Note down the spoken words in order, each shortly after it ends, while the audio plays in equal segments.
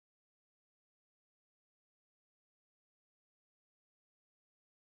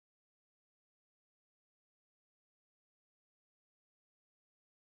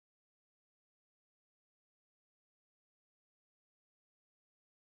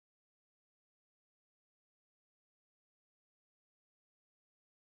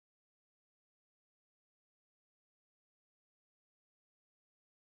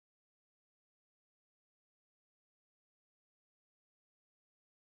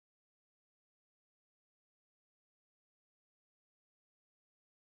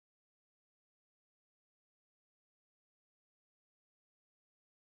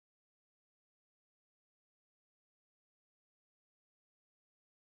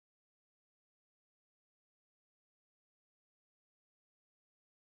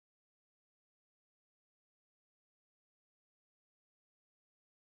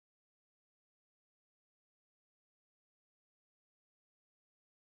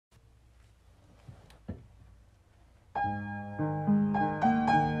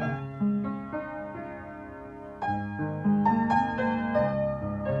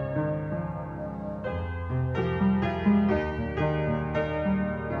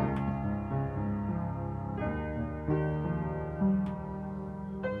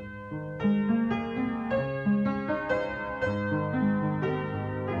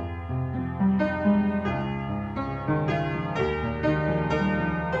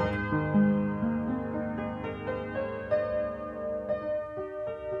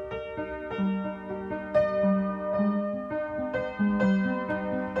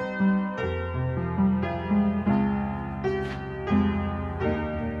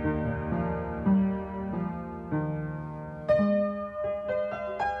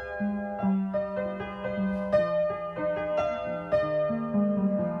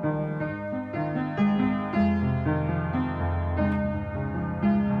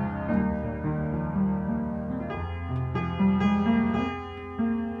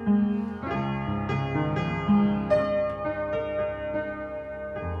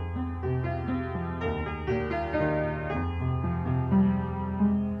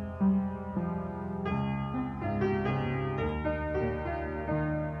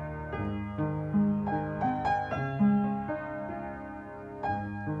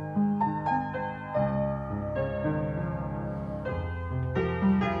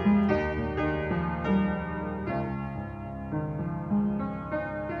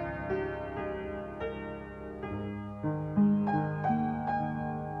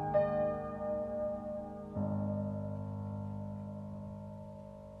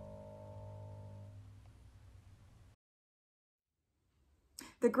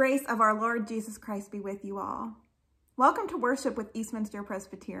The grace of our Lord Jesus Christ be with you all. Welcome to worship with Eastminster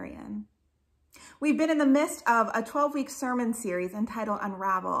Presbyterian. We've been in the midst of a 12-week sermon series entitled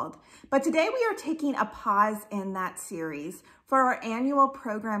Unraveled, but today we are taking a pause in that series for our annual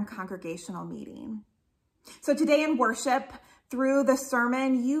program congregational meeting. So today in worship, through the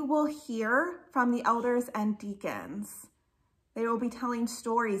sermon, you will hear from the elders and deacons. They will be telling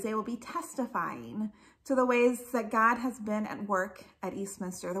stories. They will be testifying to the ways that God has been at work at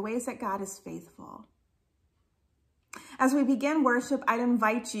Eastminster, the ways that God is faithful. As we begin worship, I'd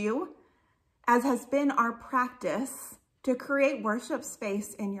invite you, as has been our practice, to create worship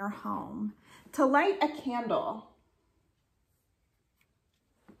space in your home, to light a candle.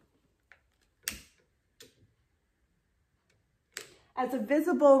 As a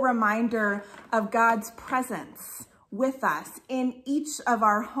visible reminder of God's presence with us in each of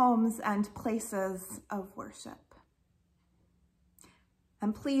our homes and places of worship.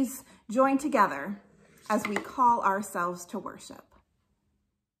 And please join together as we call ourselves to worship.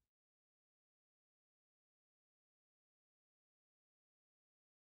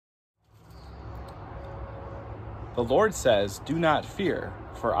 The Lord says, "Do not fear,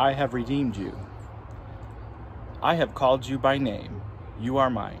 for I have redeemed you. I have called you by name. You are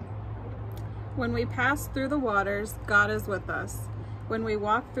mine." When we pass through the waters, God is with us. When we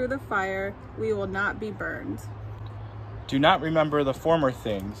walk through the fire, we will not be burned. Do not remember the former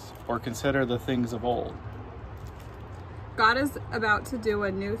things or consider the things of old. God is about to do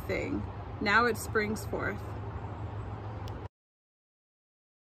a new thing. Now it springs forth.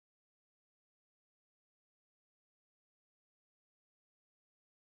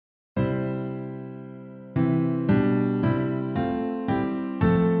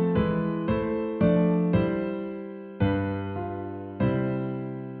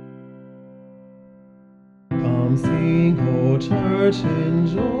 Come sing, O church, in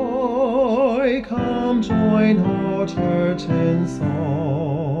joy. Come join our church in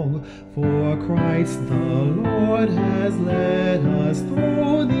song. For Christ the Lord has led us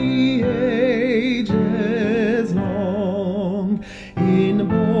through the ages long. In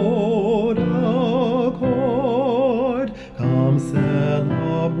bold accord, come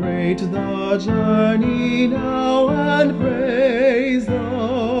celebrate the journey now and praise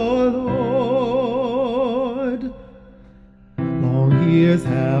the Lord. Long years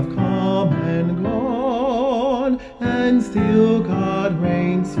have come and gone, and still God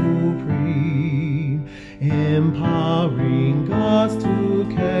reigns supreme, empowering us to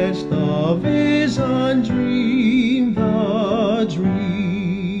catch the vision, dream the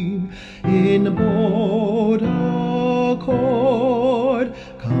dream. In bold accord,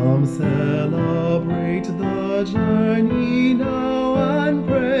 come celebrate the journey now and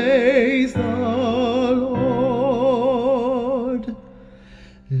praise the Lord.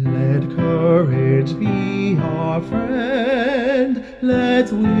 Let courage be our friend,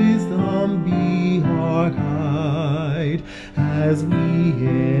 let wisdom be our guide, as we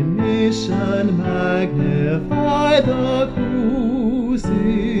in mission magnify the crucified.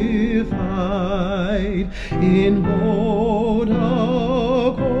 In bold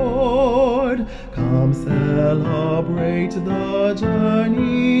accord, come celebrate the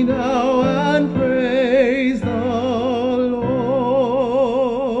journey now and praise the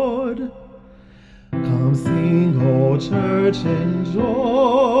Lord. Come sing, O church, in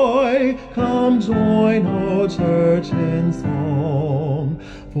joy. Come join, O church, in song.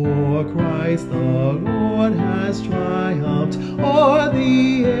 For Christ the Lord has triumphed o'er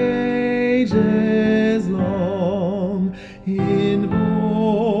the ages long. In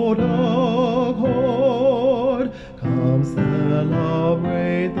bold accord, come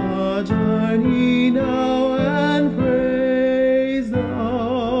celebrate the journey now and praise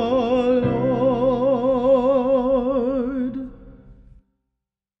the Lord.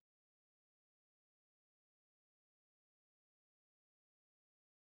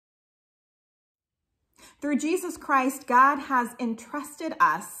 Through Jesus Christ, God has entrusted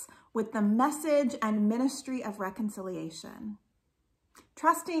us with the message and ministry of reconciliation.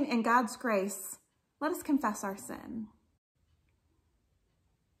 Trusting in God's grace, let us confess our sin.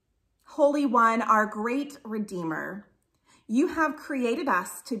 Holy One, our great Redeemer, you have created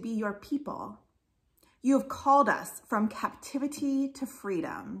us to be your people. You have called us from captivity to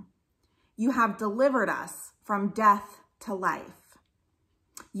freedom. You have delivered us from death to life.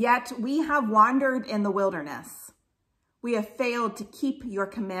 Yet we have wandered in the wilderness. We have failed to keep your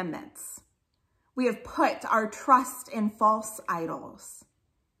commandments. We have put our trust in false idols.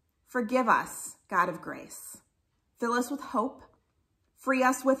 Forgive us, God of grace. Fill us with hope, free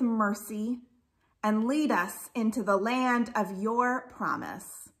us with mercy, and lead us into the land of your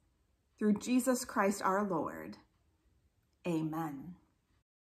promise. Through Jesus Christ our Lord. Amen.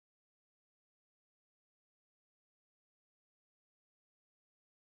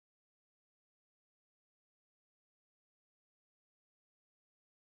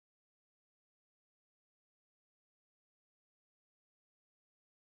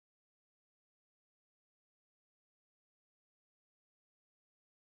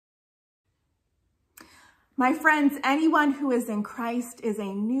 My friends, anyone who is in Christ is a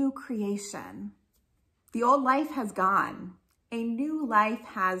new creation. The old life has gone. A new life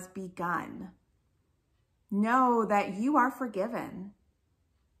has begun. Know that you are forgiven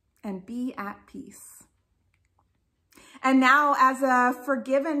and be at peace. And now, as a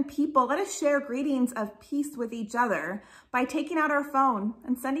forgiven people, let us share greetings of peace with each other by taking out our phone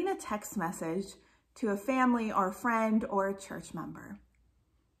and sending a text message to a family or friend or a church member.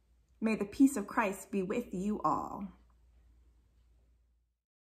 May the peace of Christ be with you all.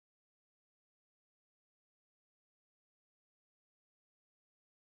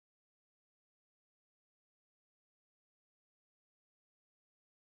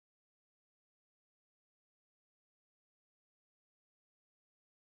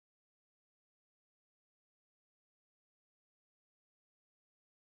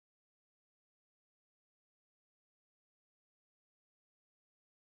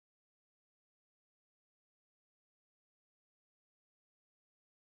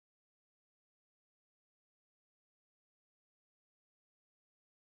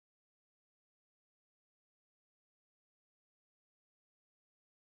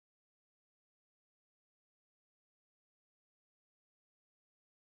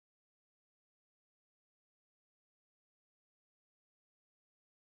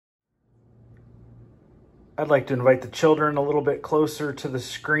 I'd like to invite the children a little bit closer to the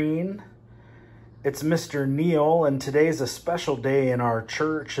screen. It's Mr. Neil, and today's a special day in our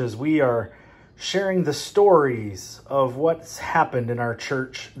church as we are sharing the stories of what's happened in our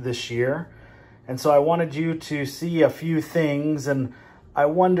church this year. And so I wanted you to see a few things, and I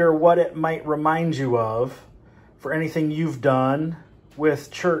wonder what it might remind you of for anything you've done with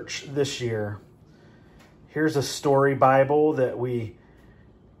church this year. Here's a story Bible that we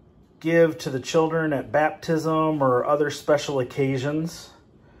give to the children at baptism or other special occasions.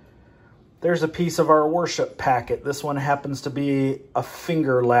 There's a piece of our worship packet. This one happens to be a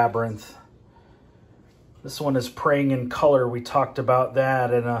finger labyrinth. This one is praying in color. We talked about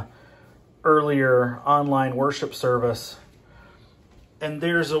that in a earlier online worship service. And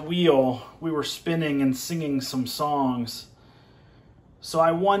there's a wheel. We were spinning and singing some songs. So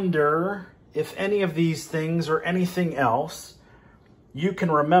I wonder if any of these things or anything else you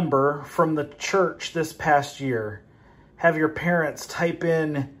can remember from the church this past year. Have your parents type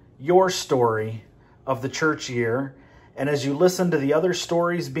in your story of the church year. And as you listen to the other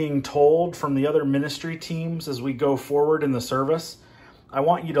stories being told from the other ministry teams as we go forward in the service, I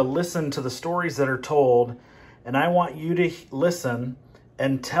want you to listen to the stories that are told. And I want you to listen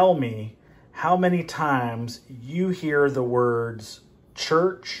and tell me how many times you hear the words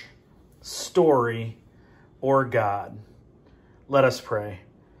church, story, or God. Let us pray.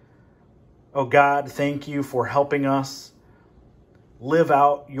 Oh God, thank you for helping us live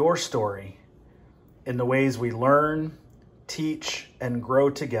out your story in the ways we learn, teach, and grow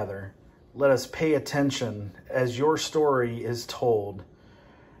together. Let us pay attention as your story is told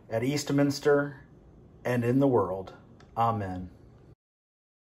at Eastminster and in the world. Amen.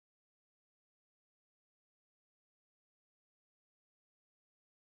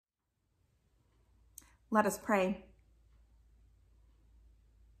 Let us pray.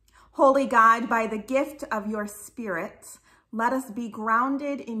 Holy God, by the gift of your Spirit, let us be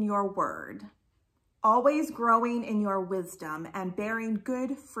grounded in your word, always growing in your wisdom and bearing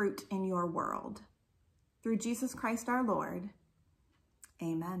good fruit in your world. Through Jesus Christ our Lord.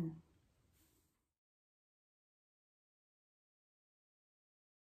 Amen.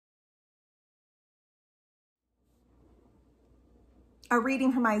 A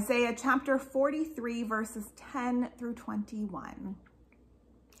reading from Isaiah chapter 43, verses 10 through 21.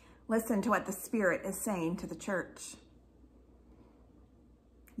 Listen to what the Spirit is saying to the church.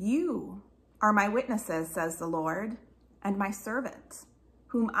 You are my witnesses, says the Lord, and my servant,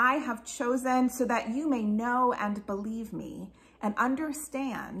 whom I have chosen so that you may know and believe me and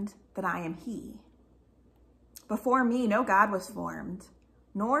understand that I am he. Before me, no God was formed,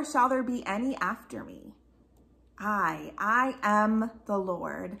 nor shall there be any after me. I am the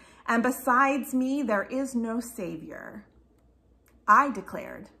Lord, and besides me, there is no Savior. I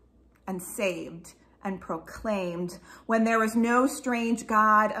declared and saved and proclaimed when there was no strange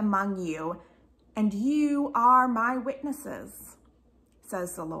God among you, and you are my witnesses,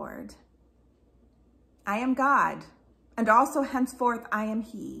 says the Lord. I am God, and also henceforth I am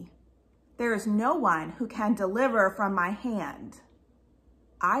he. There is no one who can deliver from my hand.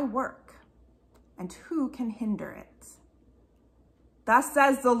 I work, and who can hinder it? Thus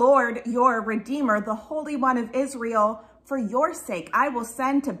says the Lord, your Redeemer, the Holy One of Israel, for your sake I will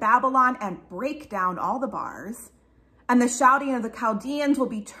send to Babylon and break down all the bars, and the shouting of the Chaldeans will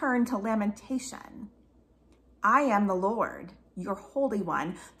be turned to lamentation. I am the Lord, your Holy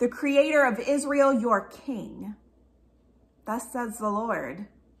One, the Creator of Israel, your King. Thus says the Lord,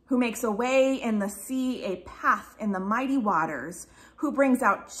 who makes a way in the sea, a path in the mighty waters, who brings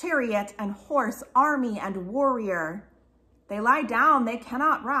out chariot and horse, army and warrior. They lie down, they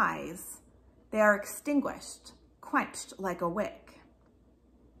cannot rise. They are extinguished, quenched like a wick.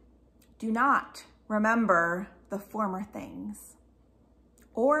 Do not remember the former things,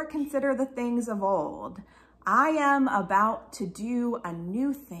 or consider the things of old. I am about to do a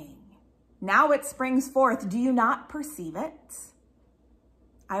new thing. Now it springs forth. Do you not perceive it?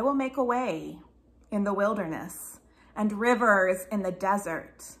 I will make a way in the wilderness and rivers in the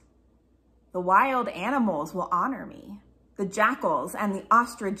desert. The wild animals will honor me, the jackals and the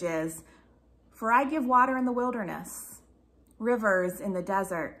ostriches, for I give water in the wilderness, rivers in the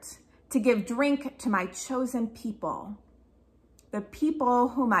desert, to give drink to my chosen people, the people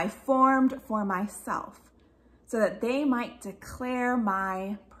whom I formed for myself, so that they might declare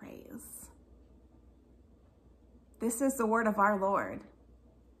my praise. This is the word of our Lord.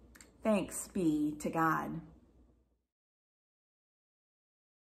 Thanks be to God.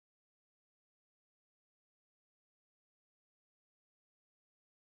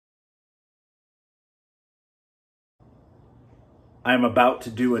 I am about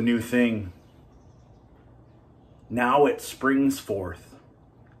to do a new thing. Now it springs forth.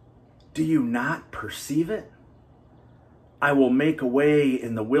 Do you not perceive it? I will make a way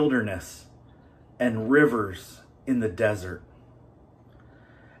in the wilderness and rivers in the desert.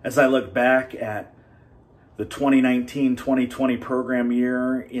 As I look back at the 2019-2020 program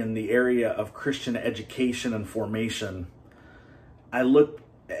year in the area of Christian education and formation, I look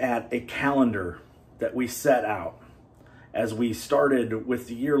at a calendar that we set out as we started with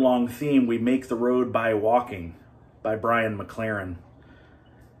the year-long theme, We Make the Road by Walking, by Brian McLaren.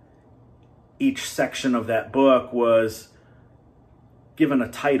 Each section of that book was given a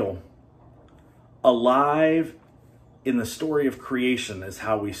title. Alive in the Story of Creation is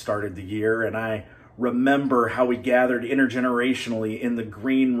how we started the year, and I remember how we gathered intergenerationally in the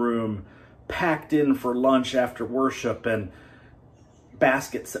green room, packed in for lunch after worship, and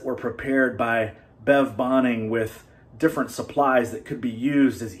baskets that were prepared by Bev Bonning with different supplies that could be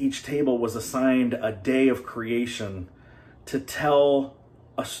used as each table was assigned a day of creation to tell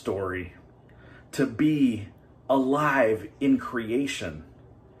a story, to be alive in creation.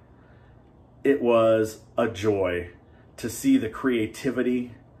 It was a joy to see the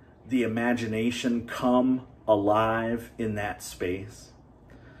creativity, the imagination come alive in that space.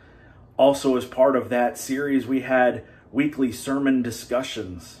 Also, as part of that series, we had weekly sermon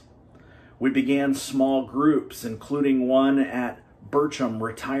discussions. We began small groups, including one at Bircham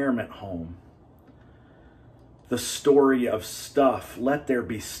Retirement Home. The story of Stuff, Let There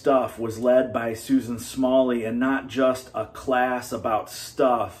Be Stuff, was led by Susan Smalley, and not just a class about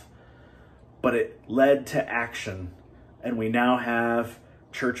stuff, but it led to action, and we now have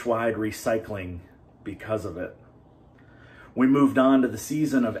church-wide recycling because of it. We moved on to the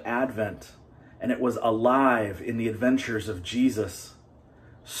season of Advent, and it was alive in the adventures of Jesus.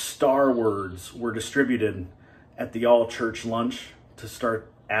 Star words were distributed at the all-church lunch to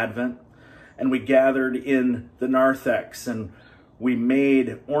start Advent, and we gathered in the narthex and we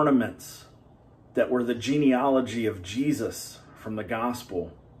made ornaments that were the genealogy of Jesus from the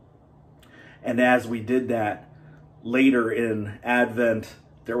gospel. And as we did that, later in Advent,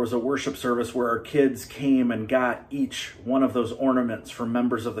 there was a worship service where our kids came and got each one of those ornaments from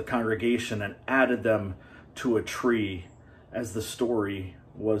members of the congregation and added them to a tree as the story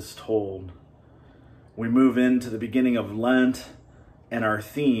was told. We move into the beginning of Lent, and our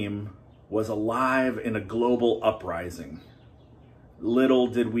theme was alive in a global uprising. Little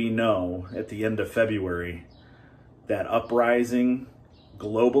did we know at the end of February that uprising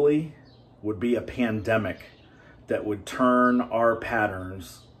globally would be a pandemic that would turn our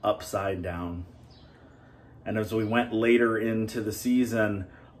patterns upside down. And as we went later into the season,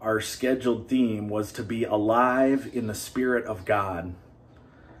 our scheduled theme was to be alive in the Spirit of God.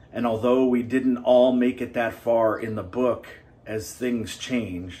 And although we didn't all make it that far in the book as things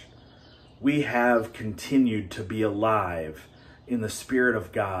changed, we have continued to be alive in the Spirit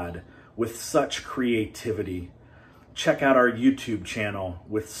of God with such creativity. Check out our YouTube channel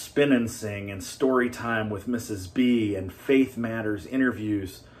with Spin and Sing and Story Time with Mrs. B and Faith Matters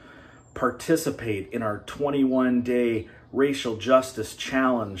interviews. Participate in our 21-day racial justice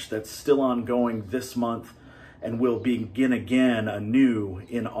challenge that's still ongoing this month and will begin again anew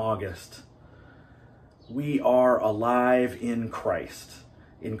in August. We are alive in Christ,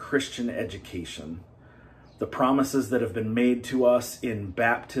 in Christian education. The promises that have been made to us in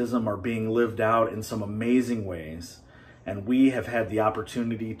baptism are being lived out in some amazing ways, and we have had the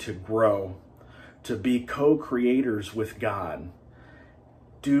opportunity to grow, to be co-creators with God.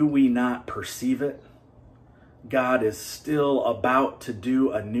 Do we not perceive it? God is still about to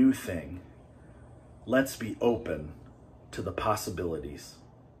do a new thing. Let's be open to the possibilities.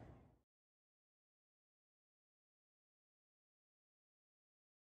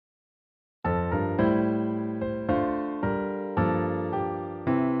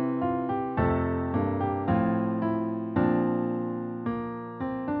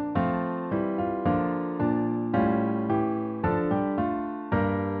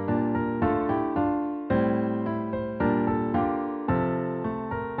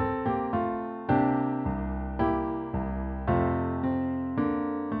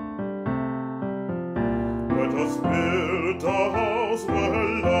 Let us build a house where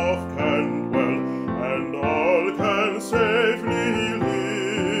love can dwell, and all can safely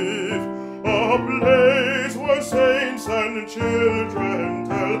live. A place where saints and children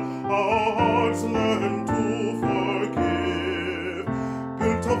tell how hearts learn to forgive.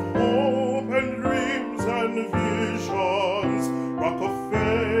 Built of hope and dreams and visions, rock of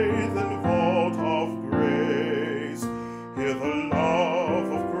faith and vault of grace. Here the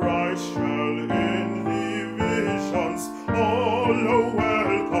love of Christ shall end divisions. All are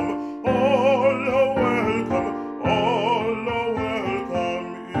welcome, all are welcome, all are welcome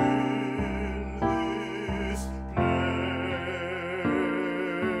in this place.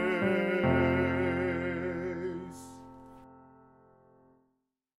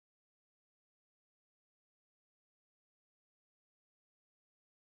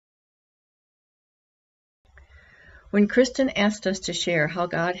 When Kristen asked us to share how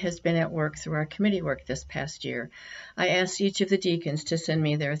God has been at work through our committee work this past year, I asked each of the deacons to send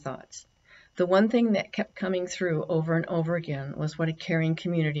me their thoughts. The one thing that kept coming through over and over again was what a caring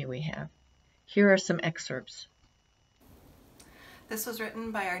community we have. Here are some excerpts. This was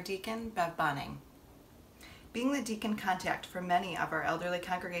written by our deacon, Bev Bonning. Being the deacon contact for many of our elderly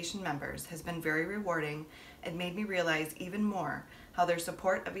congregation members has been very rewarding and made me realize even more how their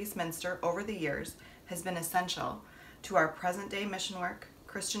support of Eastminster over the years has been essential to our present-day mission work,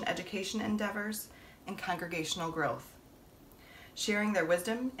 Christian education endeavors, and congregational growth. Sharing their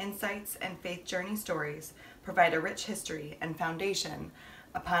wisdom, insights, and faith journey stories provide a rich history and foundation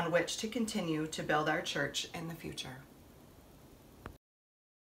upon which to continue to build our church in the future.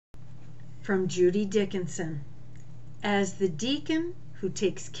 From Judy Dickinson. As the deacon who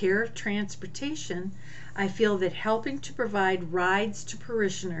takes care of transportation, I feel that helping to provide rides to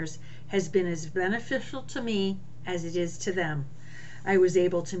parishioners has been as beneficial to me as it is to them. I was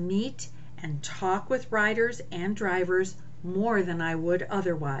able to meet and talk with riders and drivers more than I would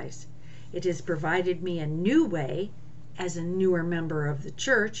otherwise. It has provided me a new way, as a newer member of the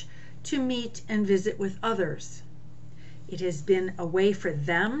church, to meet and visit with others. It has been a way for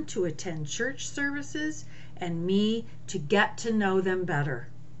them to attend church services and me to get to know them better.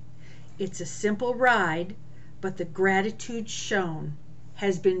 It's a simple ride, but the gratitude shown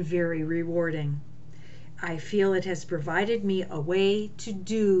has been very rewarding. I feel it has provided me a way to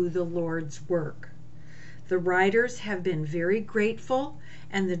do the Lord's work. The riders have been very grateful,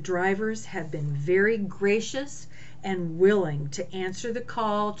 and the drivers have been very gracious and willing to answer the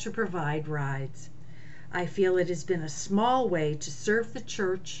call to provide rides. I feel it has been a small way to serve the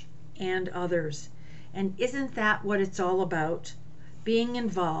church and others. And isn't that what it's all about? Being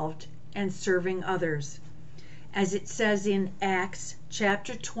involved and serving others. As it says in Acts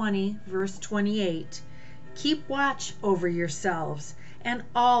chapter 20, verse 28, keep watch over yourselves and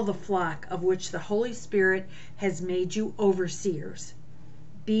all the flock of which the Holy Spirit has made you overseers.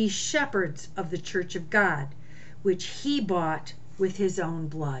 Be shepherds of the church of God, which he bought with his own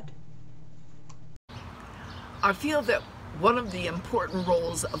blood. I feel that one of the important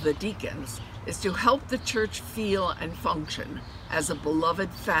roles of the deacons is to help the church feel and function as a beloved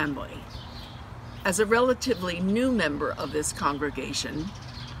family. As a relatively new member of this congregation,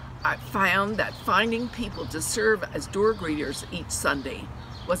 I found that finding people to serve as door greeters each Sunday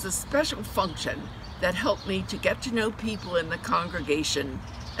was a special function that helped me to get to know people in the congregation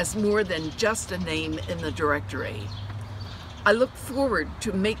as more than just a name in the directory. I looked forward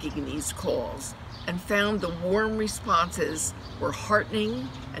to making these calls and found the warm responses were heartening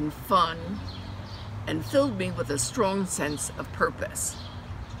and fun and filled me with a strong sense of purpose.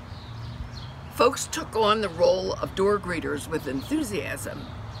 Folks took on the role of door greeters with enthusiasm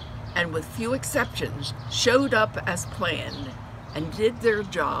and with few exceptions showed up as planned and did their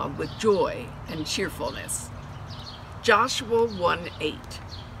job with joy and cheerfulness. Joshua 1:8.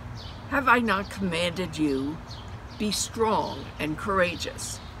 Have I not commanded you? Be strong and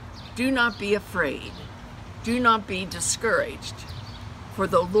courageous. Do not be afraid. Do not be discouraged. For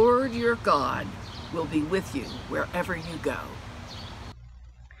the Lord your God will be with you wherever you go.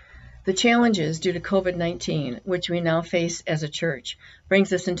 The challenges due to COVID-19, which we now face as a church,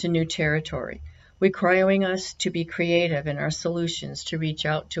 brings us into new territory, requiring us to be creative in our solutions to reach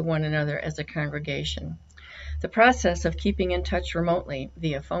out to one another as a congregation. The process of keeping in touch remotely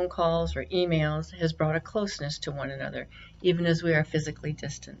via phone calls or emails has brought a closeness to one another, even as we are physically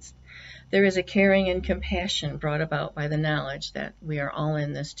distanced. There is a caring and compassion brought about by the knowledge that we are all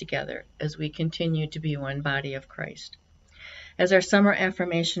in this together as we continue to be one body of Christ. As our summer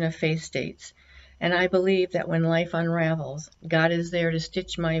affirmation of faith states, and I believe that when life unravels, God is there to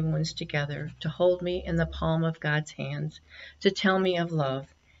stitch my wounds together, to hold me in the palm of God's hands, to tell me of love,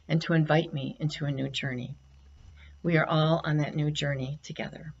 and to invite me into a new journey. We are all on that new journey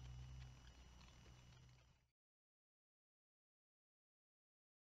together.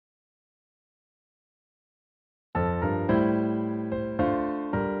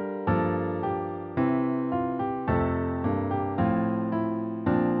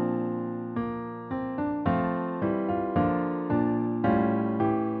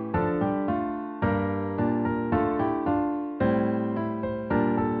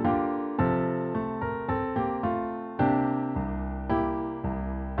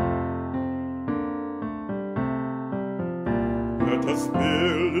 Let us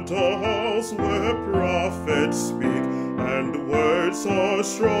build a house where prophets speak, and words are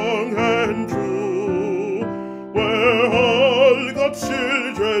strong and true, where all God's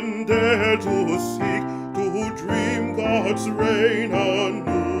children dare to seek, to dream God's reign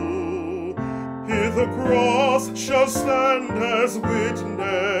anew. Here the cross shall stand as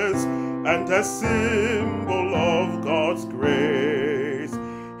witness, and as symbol of God's grace.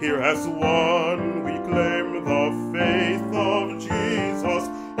 Here as one we claim the faith of Jesus.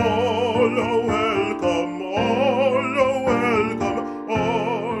 All are welcome, all are welcome,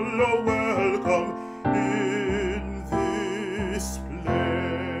 all are welcome in this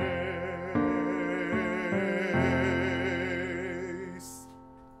place.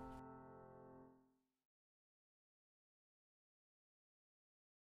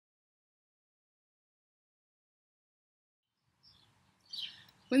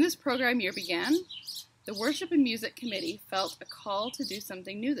 When this program year began, the Worship and Music Committee felt a call to do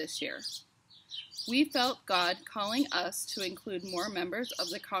something new this year. We felt God calling us to include more members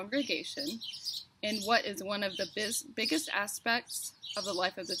of the congregation in what is one of the biggest aspects of the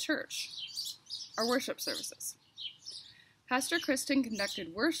life of the church, our worship services. Pastor Kristen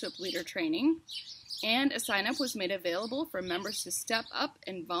conducted worship leader training, and a sign-up was made available for members to step up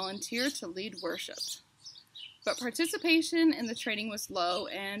and volunteer to lead worship. But participation in the training was low,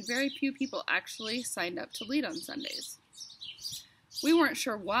 and very few people actually signed up to lead on Sundays. We weren't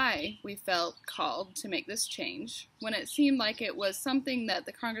sure why we felt called to make this change, when it seemed like it was something that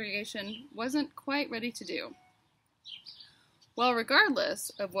the congregation wasn't quite ready to do. Well, regardless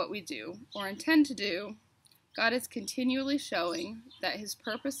of what we do or intend to do, God is continually showing that His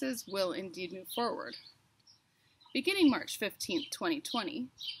purposes will indeed move forward. Beginning March 15, 2020,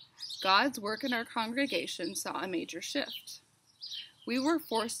 God's work in our congregation saw a major shift. We were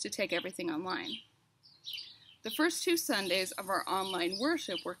forced to take everything online. The first 2 Sundays of our online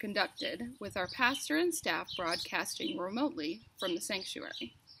worship were conducted with our pastor and staff broadcasting remotely from the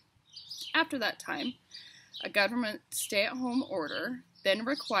sanctuary. After that time, a government stay-at-home order then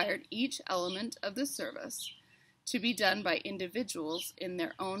required each element of the service to be done by individuals in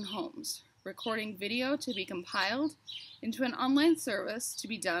their own homes, recording video to be compiled into an online service to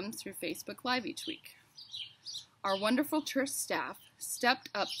be done through Facebook Live each week. Our wonderful church staff stepped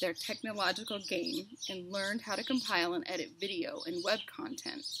up their technological game and learned how to compile and edit video and web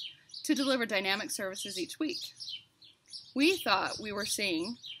content to deliver dynamic services each week. We thought we were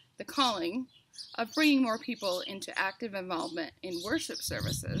seeing the calling of bringing more people into active involvement in worship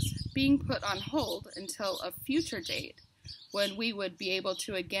services being put on hold until a future date when we would be able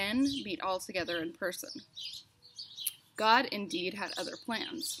to again meet all together in person. God indeed had other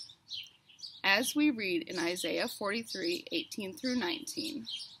plans. As we read in Isaiah 43:18 through 19,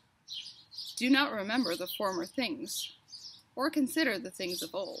 "Do not remember the former things, or consider the things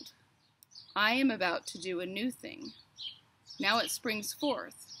of old. I am about to do a new thing. Now it springs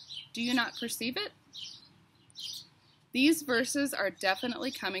forth. Do you not perceive it? These verses are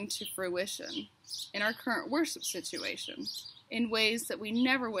definitely coming to fruition in our current worship situation in ways that we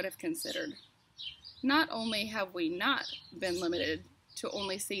never would have considered. Not only have we not been limited to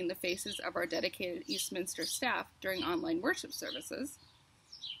only seeing the faces of our dedicated Eastminster staff during online worship services,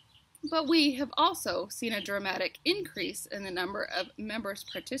 but we have also seen a dramatic increase in the number of members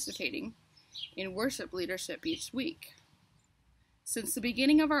participating in worship leadership each week. Since the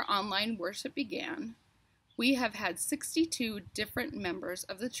beginning of our online worship began, we have had 62 different members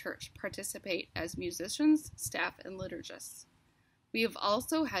of the church participate as musicians, staff, and liturgists. We have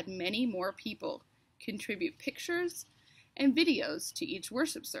also had many more people contribute pictures and videos to each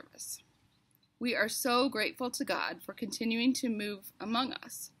worship service. We are so grateful to God for continuing to move among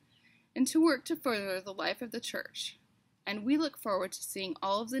us and to work to further the life of the church, and we look forward to seeing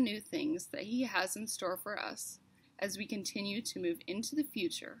all of the new things that He has in store for us as we continue to move into the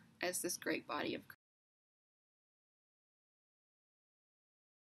future as this great body of Christ.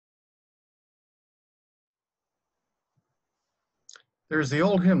 There's the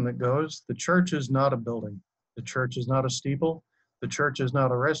old hymn that goes, "The church is not a building. The church is not a steeple. The church is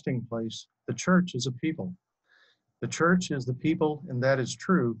not a resting place. The church is a people." The church is the people, and that is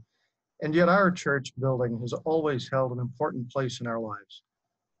true. And yet our church building has always held an important place in our lives.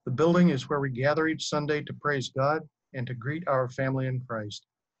 The building is where we gather each Sunday to praise God and to greet our family in Christ.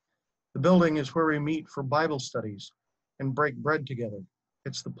 The building is where we meet for Bible studies and break bread together.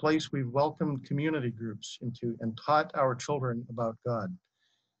 It's the place we've welcomed community groups into and taught our children about God.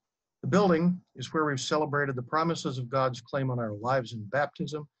 The building is where we've celebrated the promises of God's claim on our lives in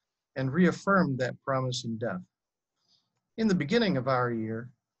baptism and reaffirmed that promise in death. In the beginning of our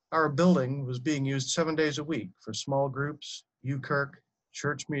year, our building was being used 7 days a week for small groups, U-Kirk,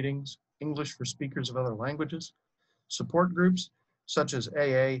 church meetings, English for speakers of other languages, support groups such as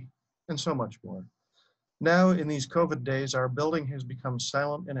AA, and so much more. Now, in these COVID days, our building has become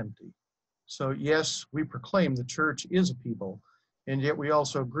silent and empty. So yes, we proclaim the church is a people, and yet we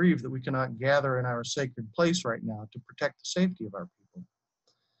also grieve that we cannot gather in our sacred place right now to protect the safety of our people.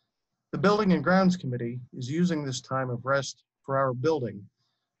 The Building and Grounds Committee is using this time of rest for our building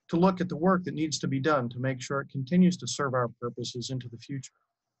to look at the work that needs to be done to make sure it continues to serve our purposes into the future.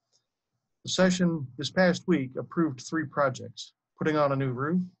 The session this past week approved 3 projects: putting on a new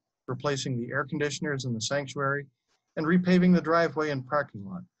roof, replacing the air conditioners in the sanctuary, and repaving the driveway and parking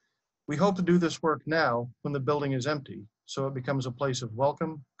lot. We hope to do this work now when the building is empty, so it becomes a place of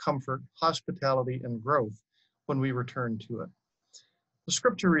welcome, comfort, hospitality, and growth when we return to it. The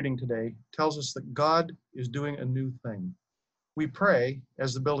scripture reading today tells us that God is doing a new thing. We pray,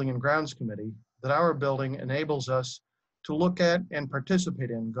 as the Building and Grounds Committee, that our building enables us to look at and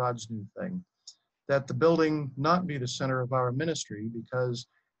participate in God's new thing, that the building not be the center of our ministry, because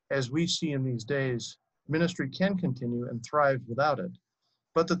as we see in these days, ministry can continue and thrive without it,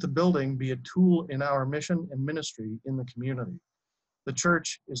 but that the building be a tool in our mission and ministry in the community. The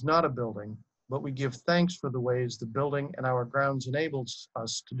church is not a building, but we give thanks for the ways the building and our grounds enables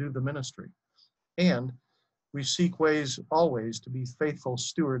us to do the ministry. And we seek ways always to be faithful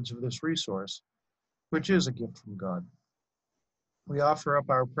stewards of this resource, which is a gift from God. We offer up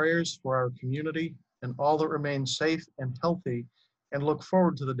our prayers for our community and all that remain safe and healthy, and look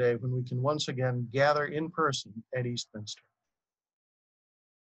forward to the day when we can once again gather in person at Eastminster.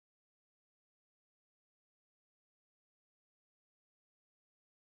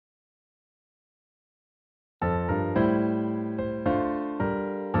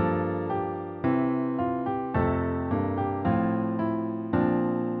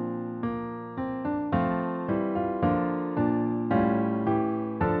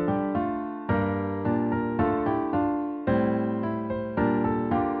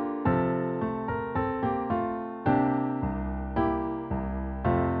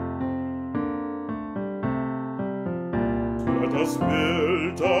 Let us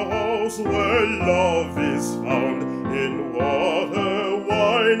build a house where love is found, in water,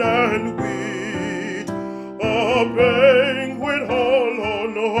 wine, and wheat, a banquet hall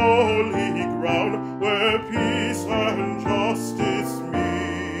on holy ground, where peace and justice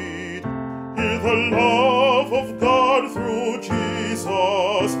meet. Here the love of God through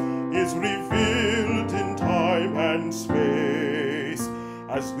Jesus is revealed in time and space,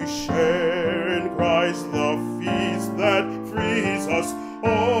 as we share in Christ the feast that frees us.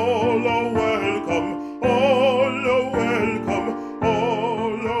 All are welcome, all are welcome,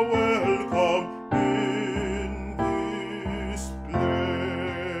 all are welcome in this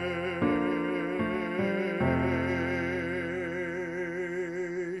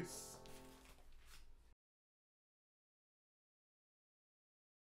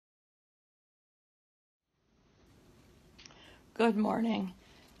Good morning.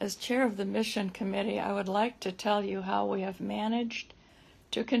 As chair of the mission committee, I would like to tell you how we have managed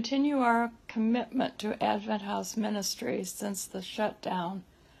to continue our commitment to Advent House ministry since the shutdown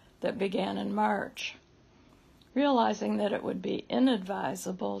that began in March. Realizing that it would be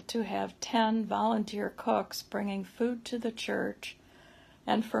inadvisable to have 10 volunteer cooks bringing food to the church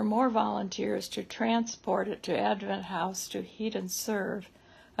and for more volunteers to transport it to Advent House to heat and serve,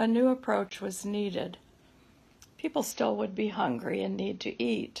 a new approach was needed. People still would be hungry and need to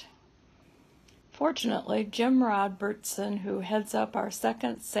eat. Fortunately, Jim Robertson, who heads up our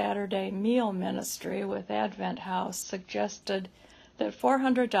second Saturday meal ministry with Advent House, suggested that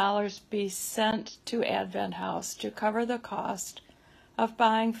 $400 be sent to Advent House to cover the cost of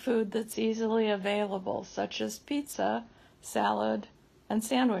buying food that's easily available, such as pizza, salad, and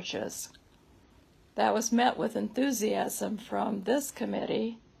sandwiches. That was met with enthusiasm from this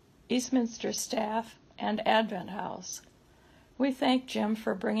committee, Eastminster staff, and Advent House. We thank Jim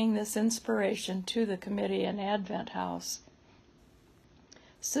for bringing this inspiration to the committee and Advent House.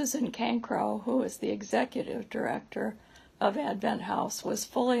 Susan Cancrow, who is the executive director of Advent House, was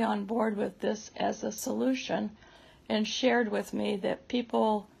fully on board with this as a solution and shared with me that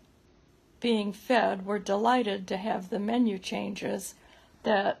people being fed were delighted to have the menu changes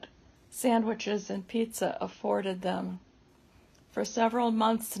that sandwiches and pizza afforded them. For several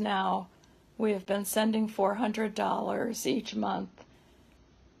months now, we have been sending $400 each month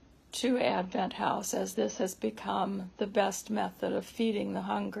to Advent House, as this has become the best method of feeding the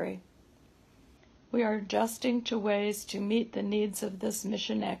hungry. We are adjusting to ways to meet the needs of this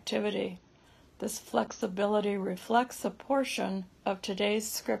mission activity. This flexibility reflects a portion of today's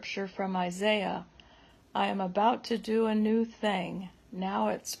scripture from Isaiah. I am about to do a new thing. Now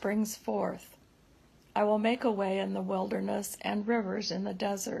it springs forth. I will make a way in the wilderness and rivers in the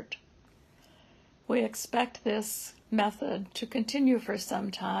desert. We expect this method to continue for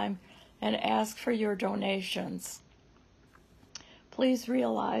some time and ask for your donations. Please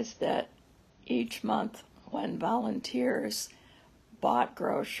realize that each month when volunteers bought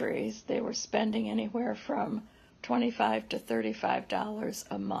groceries, they were spending anywhere from $25 to $35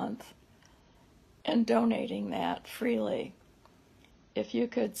 a month and donating that freely. If you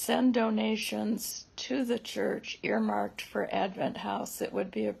could send donations to the church earmarked for Advent House, it would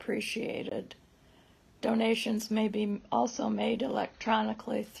be appreciated. Donations may be also made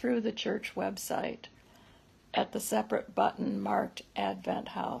electronically through the church website at the separate button marked Advent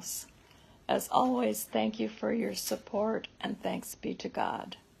House. As always, thank you for your support, and thanks be to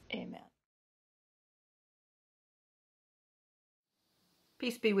God. Amen.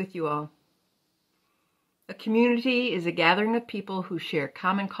 Peace be with you all. A community is a gathering of people who share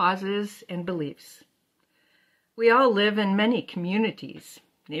common causes and beliefs. We all live in many communities,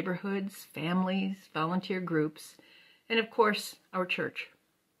 neighborhoods, families, volunteer groups, and of course, our church.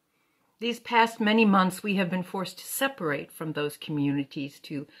 These past many months, we have been forced to separate from those communities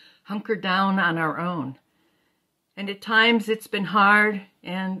to hunker down on our own. And at times, it's been hard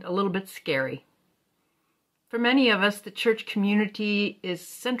and a little bit scary. For many of us, the church community is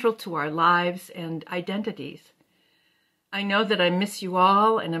central to our lives and identities. I know that I miss you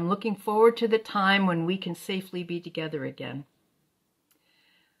all, and I'm looking forward to the time when we can safely be together again.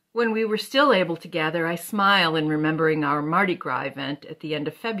 When we were still able to gather, I smile in remembering our Mardi Gras event at the end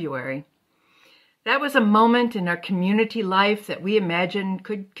of February. That was a moment in our community life that we imagined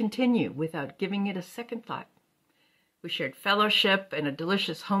could continue without giving it a second thought. We shared fellowship and a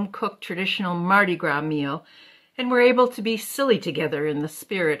delicious home-cooked traditional Mardi Gras meal, and were able to be silly together in the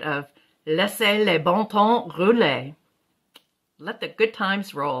spirit of laissez les bon temps rouler. Let the good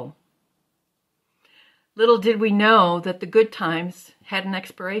times roll. Little did we know that the good times had an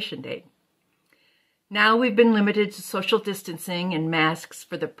expiration date. Now we've been limited to social distancing and masks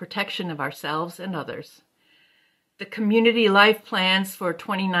for the protection of ourselves and others. The community life plans for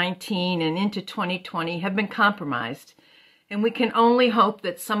 2019 and into 2020 have been compromised, and we can only hope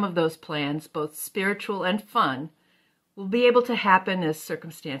that some of those plans, both spiritual and fun, will be able to happen as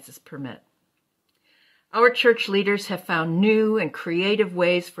circumstances permit. Our church leaders have found new and creative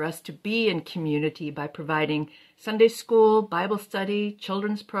ways for us to be in community by providing Sunday school, Bible study,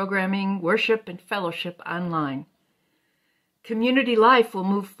 children's programming, worship, and fellowship online. Community life will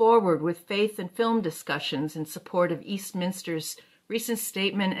move forward with faith and film discussions in support of Eastminster's recent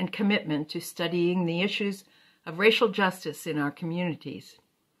statement and commitment to studying the issues of racial justice in our communities.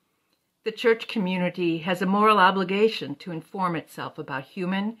 The church community has a moral obligation to inform itself about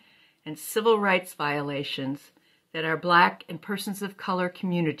human and civil rights violations that our Black and persons of color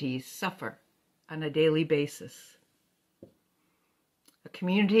communities suffer on a daily basis. A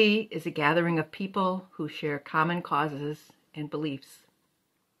community is a gathering of people who share common causes and beliefs.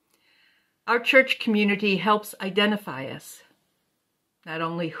 Our church community helps identify us, not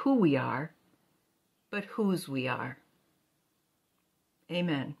only who we are, but whose we are.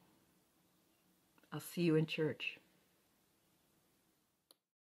 Amen. I'll see you in church.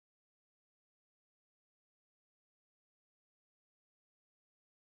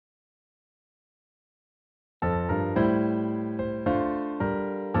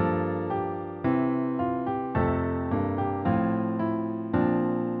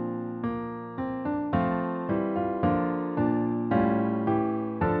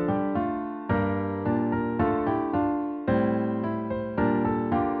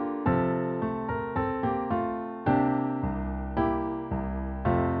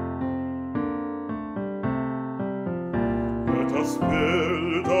 Let us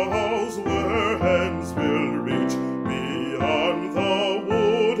build a house where hands will reach beyond the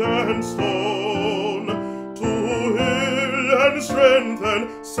wood and stone, to heal and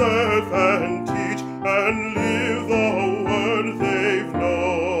strengthen, serve and teach, and live the word they've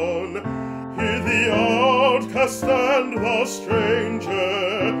known. Hear the outcast and the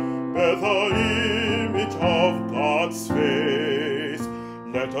stranger, bear the image of God's face.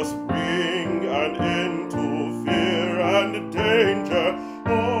 Let us bring an end to fear and danger.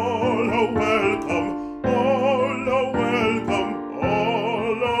 All are welcome, all are welcome,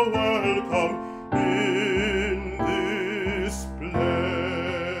 all are welcome in this place.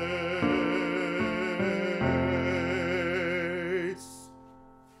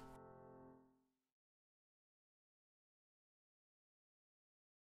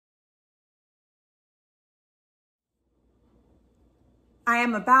 I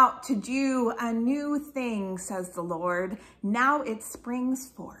am about to do a new thing, says the Lord. Now it springs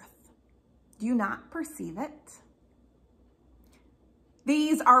forth. Do you not perceive it?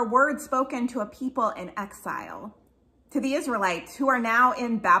 These are words spoken to a people in exile, to the Israelites who are now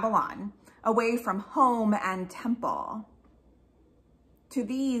in Babylon, away from home and temple. To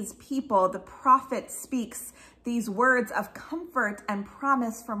these people, the prophet speaks these words of comfort and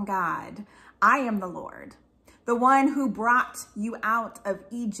promise from God. I am the Lord, the one who brought you out of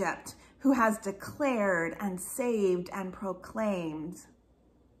Egypt, who has declared and saved and proclaimed.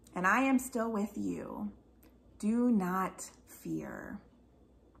 And I am still with you. Do not fear.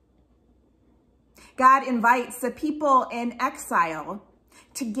 God invites the people in exile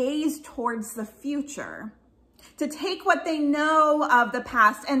to gaze towards the future, to take what they know of the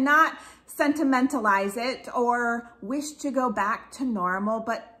past and not sentimentalize it or wish to go back to normal,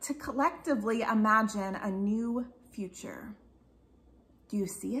 but to collectively imagine a new future. Do you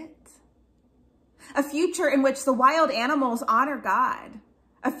see it? A future in which the wild animals honor God.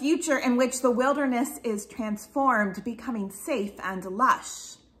 A future in which the wilderness is transformed, becoming safe and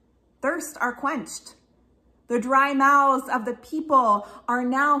lush. Thirst are quenched. The dry mouths of the people are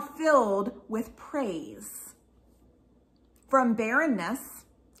now filled with praise. From barrenness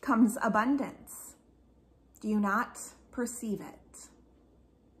comes abundance. Do you not perceive it?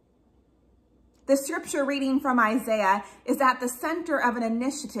 The scripture reading from Isaiah is at the center of an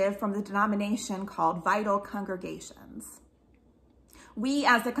initiative from the denomination called Vital Congregations. We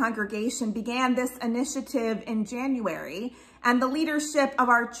as a congregation began this initiative in January, and the leadership of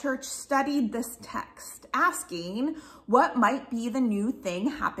our church studied this text, asking what might be the new thing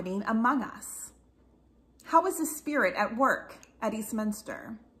happening among us. How is the Spirit at work at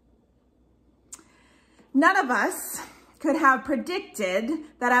Eastminster? None of us could have predicted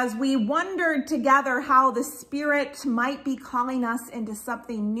that as we wondered together how the Spirit might be calling us into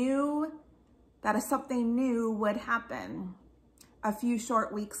something new, that something new would happen a few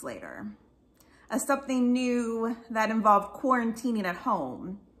short weeks later. Something new that involved quarantining at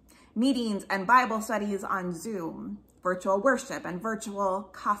home, meetings and Bible studies on Zoom, virtual worship and virtual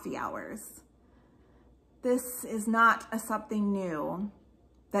coffee hours. This is not a something new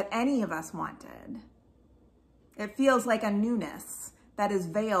that any of us wanted. It feels like a newness that is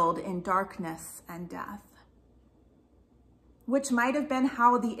veiled in darkness and death, which might have been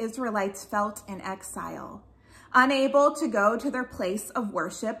how the Israelites felt in exile, unable to go to their place of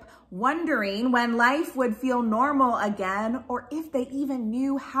worship, wondering when life would feel normal again, or if they even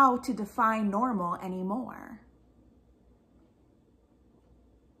knew how to define normal anymore.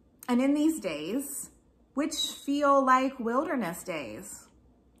 And in these days, which feel like wilderness days,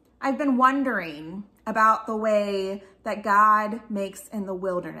 I've been wondering about the way that God makes in the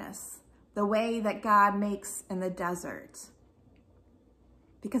wilderness, the way that God makes in the desert.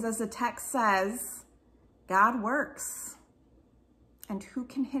 Because as the text says, God works, and who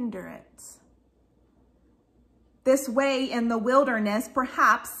can hinder it? This way in the wilderness,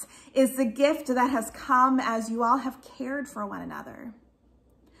 perhaps, is the gift that has come as you all have cared for one another.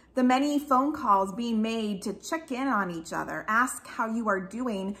 The many phone calls being made to check in on each other, ask how you are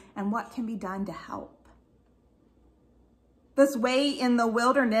doing and what can be done to help. This way in the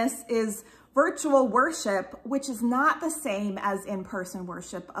wilderness is virtual worship, which is not the same as in-person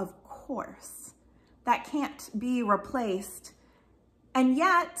worship, of course. That can't be replaced. And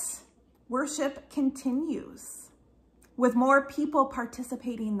yet, worship continues, with more people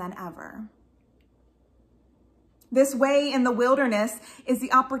participating than ever. This way in the wilderness is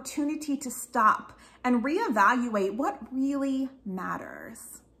the opportunity to stop and reevaluate what really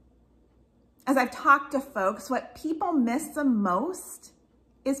matters. As I've talked to folks, what people miss the most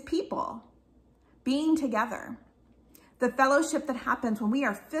is people, being together, the fellowship that happens when we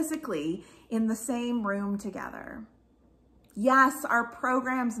are physically in the same room together. Yes, our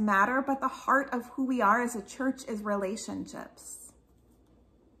programs matter, but the heart of who we are as a church is relationships.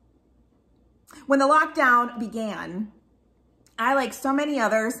 When the lockdown began, I, like so many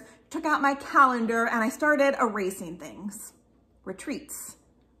others, took out my calendar and I started erasing things. Retreats,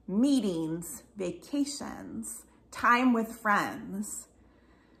 meetings, vacations, time with friends.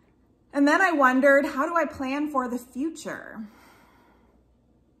 And then I wondered, how do I plan for the future?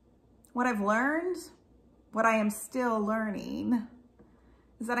 What I've learned, what I am still learning,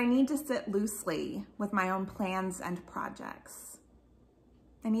 is that I need to sit loosely with my own plans and projects.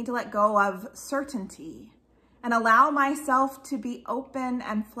 I need to let go of certainty and allow myself to be open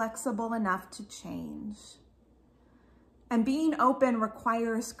and flexible enough to change. And being open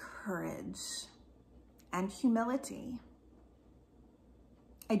requires courage and humility.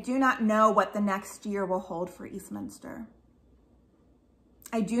 I do not know what the next year will hold for Eastminster.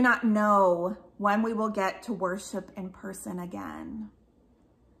 I do not know when we will get to worship in person again.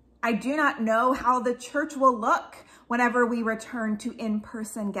 I do not know how the church will look whenever we return to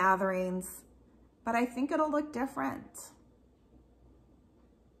in-person gatherings, but I think it'll look different.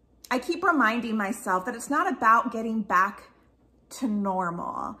 I keep reminding myself that it's not about getting back to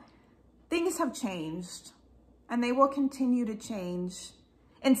normal. Things have changed, and they will continue to change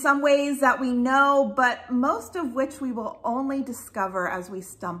in some ways that we know, but most of which we will only discover as we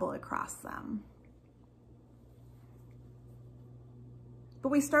stumble across them. But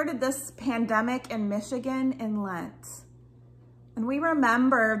we started this pandemic in Michigan in Lent. And we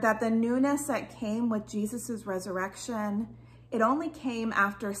remember that the newness that came with Jesus' resurrection, it only came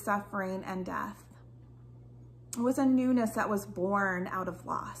after suffering and death. It was a newness that was born out of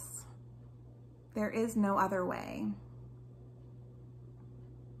loss. There is no other way.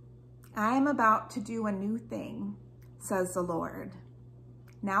 I am about to do a new thing, says the Lord.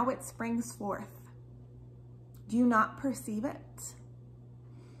 Now it springs forth. Do you not perceive it?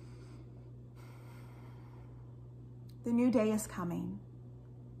 The new day is coming.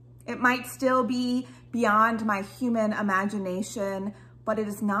 It might still be beyond my human imagination, but it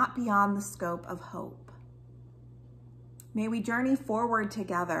is not beyond the scope of hope. May we journey forward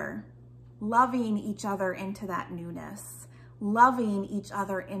together, loving each other into that newness, loving each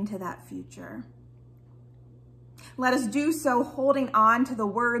other into that future. Let us do so holding on to the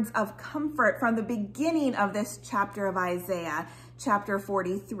words of comfort from the beginning of this chapter of Isaiah, chapter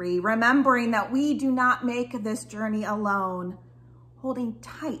 43, remembering that we do not make this journey alone, holding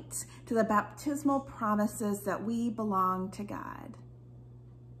tight to the baptismal promises that we belong to God.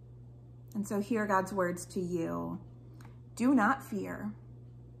 And so hear God's words to you. Do not fear,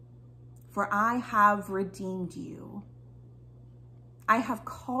 for I have redeemed you. I have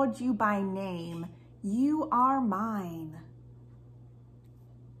called you by name. You are mine.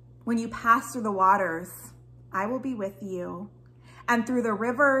 When you pass through the waters, I will be with you. And through the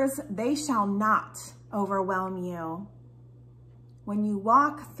rivers, they shall not overwhelm you. When you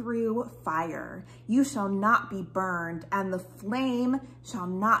walk through fire, you shall not be burned, and the flame shall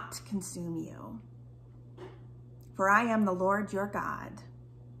not consume you. For I am the Lord your God,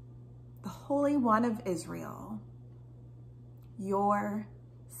 the Holy One of Israel, your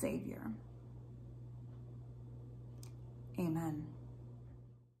Savior. Amen.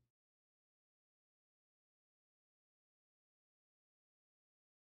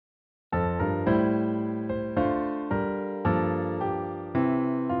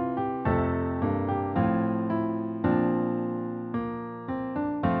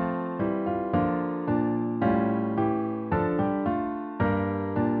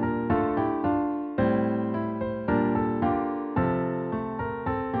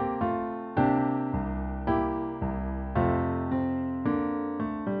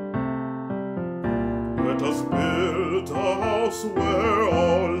 Let us build a house where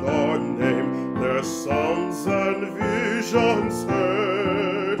all are named, their sons and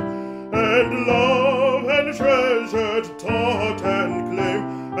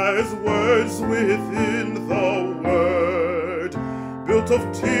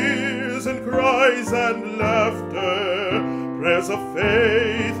of tears and cries and laughter, prayers of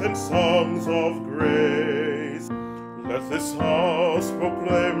faith and songs of grace. Let this house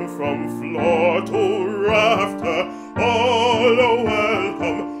proclaim from floor to rafter, all are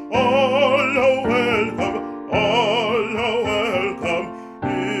welcome, all are welcome, all are welcome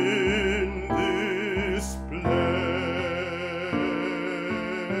in this place.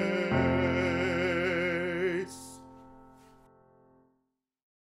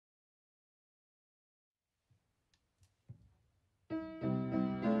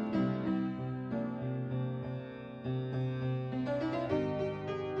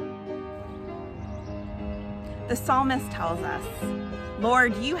 The psalmist tells us,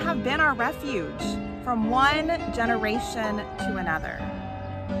 "Lord, you have been our refuge from one generation to another.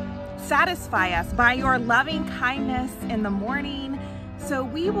 Satisfy us by your loving kindness in the morning, so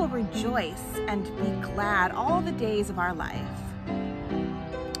we will rejoice and be glad all the days of our life.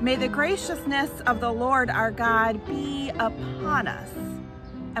 May the graciousness of the Lord our God be upon us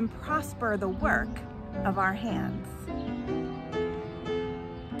and prosper the work of our hands."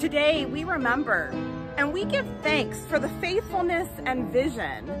 Today we remember and we give thanks for the faithfulness and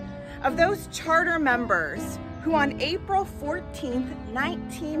vision of those charter members who on April 14th,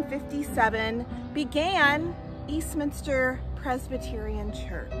 1957 began Eastminster Presbyterian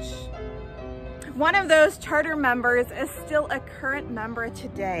Church. One of those charter members is still a current member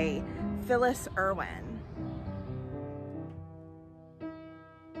today, Phyllis Irwin.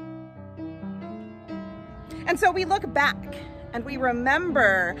 And so we look back and we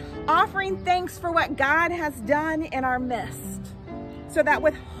remember offering thanks for what God has done in our midst, so that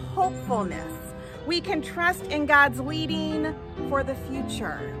with hopefulness, we can trust in God's leading for the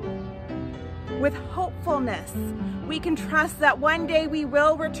future. With hopefulness, we can trust that one day we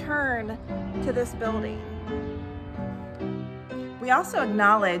will return to this building. We also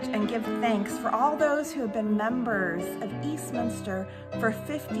acknowledge and give thanks for all those who have been members of Eastminster for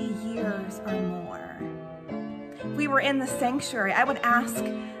 50 years or more. If we were in the sanctuary, I would ask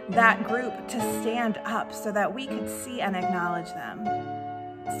that group to stand up so that we could see and acknowledge them.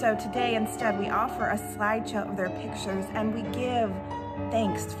 So today, instead, we offer a slideshow of their pictures and we give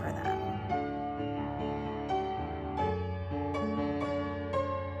thanks for them.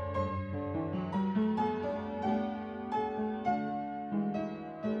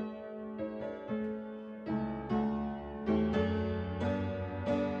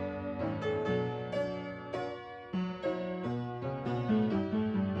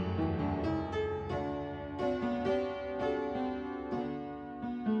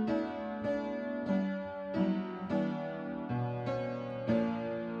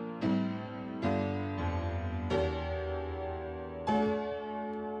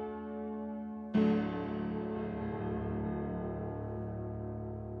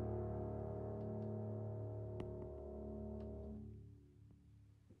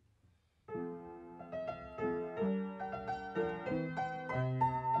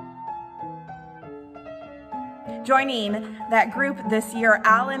 Joining that group this year,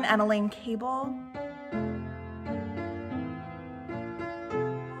 Alan and Elaine Cable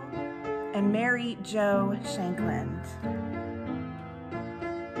and Mary Jo Shankland.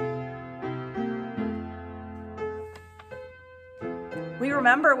 We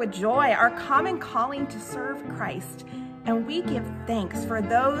remember with joy our common calling to serve Christ, and we give thanks for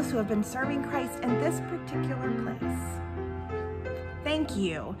those who have been serving Christ in this particular place. Thank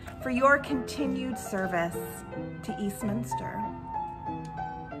you for your continued service to Eastminster.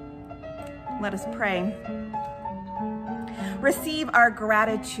 Let us pray. Receive our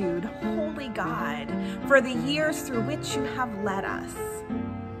gratitude, Holy God, for the years through which you have led us,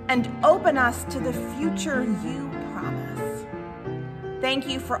 and open us to the future you promise. Thank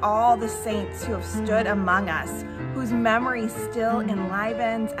you for all the saints who have stood among us, whose memory still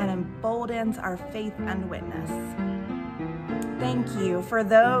enlivens and emboldens our faith and witness. Thank you for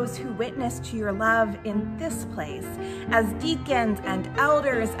those who witness to your love in this place, as deacons and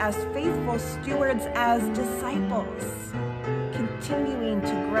elders, as faithful stewards, as disciples, continuing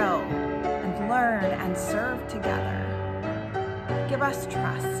to grow and learn and serve together. Give us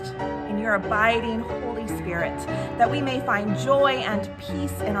trust in your abiding Holy Spirit, that we may find joy and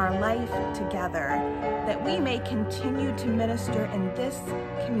peace in our life together, that we may continue to minister in this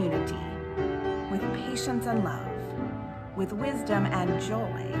community with patience and love, with wisdom and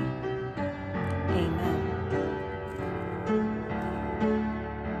joy. Amen.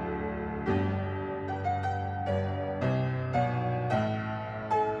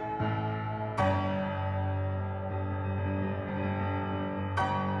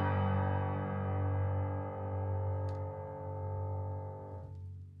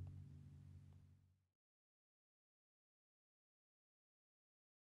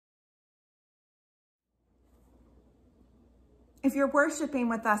 If you're worshiping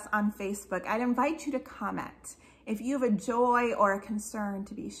with us on Facebook, I'd invite you to comment if you have a joy or a concern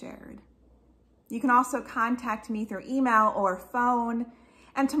to be shared. You can also contact me through email or phone,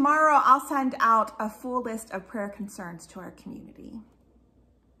 and tomorrow I'll send out a full list of prayer concerns to our community.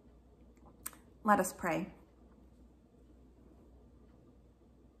 Let us pray.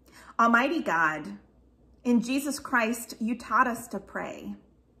 Almighty God, in Jesus Christ, you taught us to pray.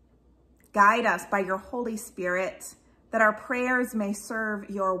 Guide us by your Holy Spirit, that our prayers may serve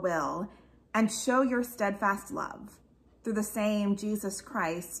your will and show your steadfast love through the same Jesus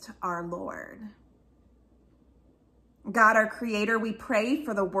Christ, our Lord. God, our Creator, we pray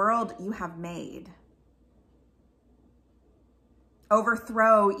for the world you have made.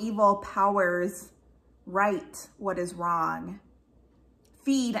 Overthrow evil powers, right what is wrong.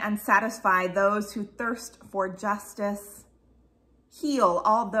 Feed and satisfy those who thirst for justice. Heal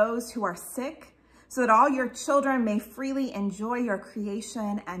all those who are sick, so that all your children may freely enjoy your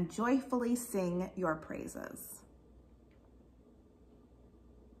creation and joyfully sing your praises.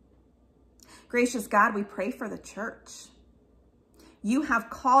 Gracious God, we pray for the church. You have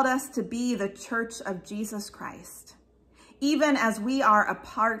called us to be the church of Jesus Christ. Even as we are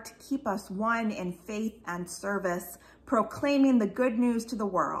apart, keep us one in faith and service, proclaiming the good news to the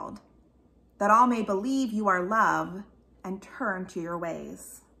world, that all may believe you are love and turn to your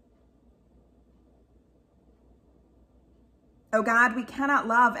ways. Oh God, we cannot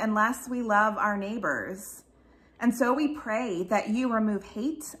love unless we love our neighbors. And so we pray that you remove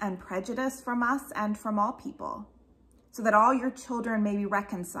hate and prejudice from us and from all people, so that all your children may be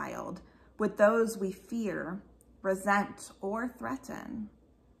reconciled with those we fear, resent, or threaten,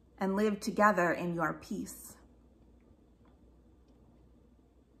 and live together in your peace.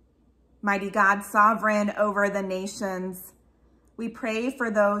 Mighty God, sovereign over the nations, we pray for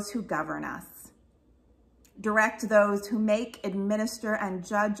those who govern us. Direct those who make, administer, and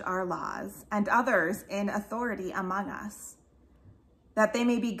judge our laws, and others in authority among us, that they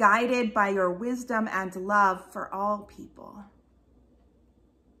may be guided by your wisdom and love for all people.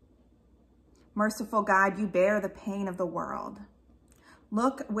 Merciful God, you bear the pain of the world.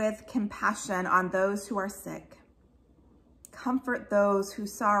 Look with compassion on those who are sick. Comfort those who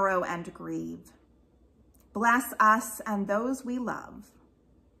sorrow and grieve. Bless us and those we love.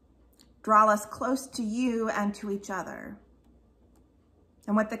 Draw us close to you and to each other.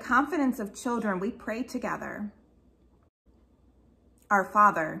 And with the confidence of children, we pray together. Our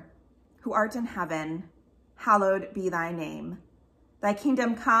Father, who art in heaven, hallowed be thy name. Thy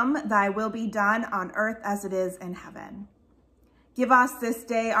kingdom come, thy will be done on earth as it is in heaven. Give us this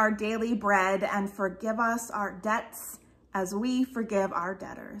day our daily bread, and forgive us our debts as we forgive our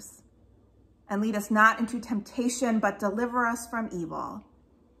debtors. And lead us not into temptation, but deliver us from evil.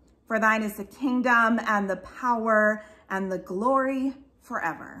 For thine is the kingdom and the power and the glory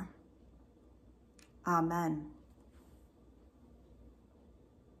forever. Amen.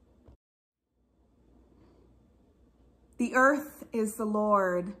 The earth is the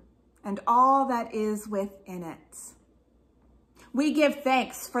Lord, and all that is within it. We give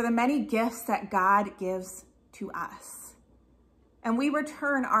thanks for the many gifts that God gives to us, and we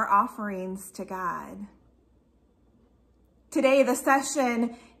return our offerings to God. Today, the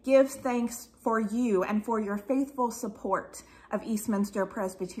session gives thanks for you and for your faithful support of Eastminster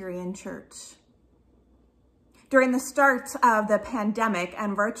Presbyterian Church. During the start of the pandemic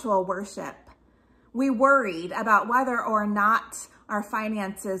and virtual worship, we worried about whether or not our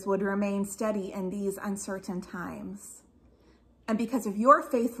finances would remain steady in these uncertain times. And because of your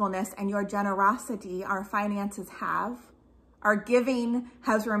faithfulness and your generosity, our finances have. Our giving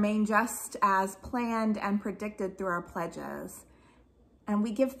has remained just as planned and predicted through our pledges. And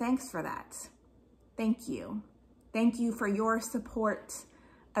we give thanks for that. Thank you. Thank you for your support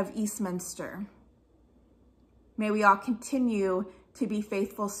of Eastminster. May we all continue to be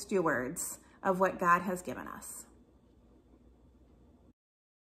faithful stewards of what God has given us.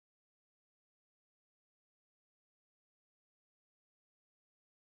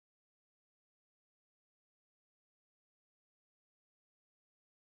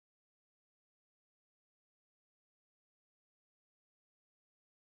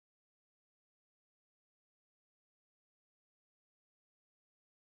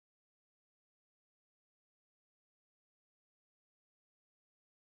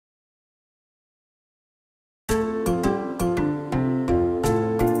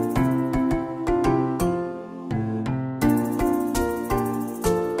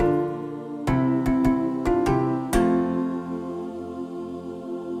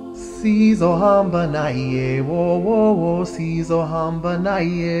 Sizo hamba naye, wo wo wo, sizo hamba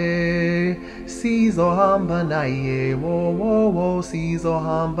naye, sizo hamba naye, wo wo wo, sizo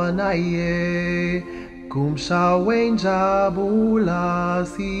hamba naye. Gumsha wenja bula,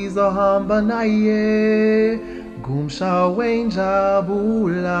 sizo hamba naye, gumsha wenja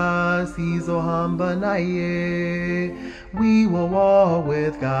bula, sizo hamba naye. We will walk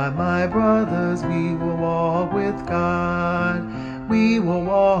with God, my brothers, we will walk with God. We will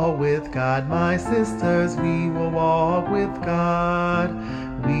walk with God, my sisters, we will walk with God.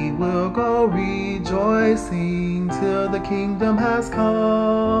 We will go rejoicing till the kingdom has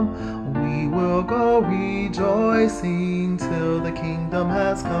come. We will go rejoicing till the kingdom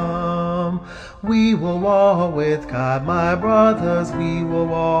has come. We will walk with God, my brothers, we will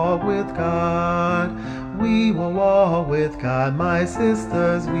walk with God. We will walk with God, my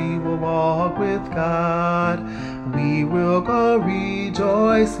sisters, we will walk with God. We will go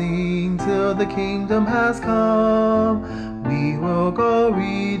rejoicing till the kingdom has come. We will go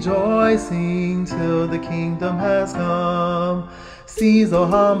rejoicing till the kingdom has come. Sizo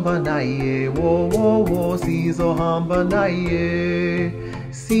hamba naye, wo wo wo, sizo hamba naye.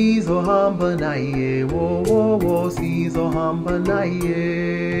 Sizo hamba naye, wo wo wo, sizo hamba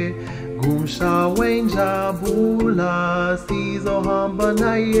naye. Gumsha wenja bula, sizo hamba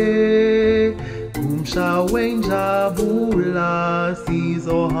naye. Gumsha wenja bula,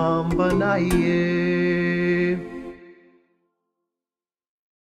 sizo hamba naye.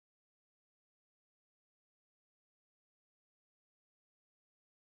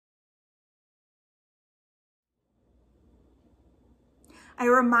 I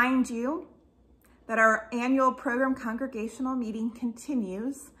remind you that our annual program congregational meeting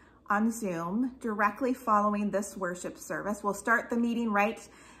continues on Zoom directly following this worship service. We'll start the meeting right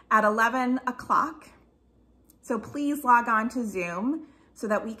at 11 o'clock. So please log on to Zoom so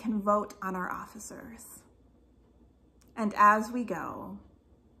that we can vote on our officers. And as we go,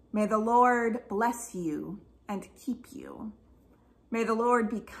 may the Lord bless you and keep you. May the Lord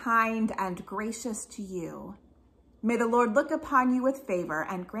be kind and gracious to you. May the Lord look upon you with favor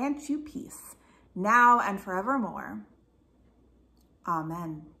and grant you peace, now and forevermore.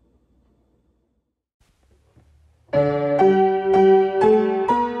 Amen.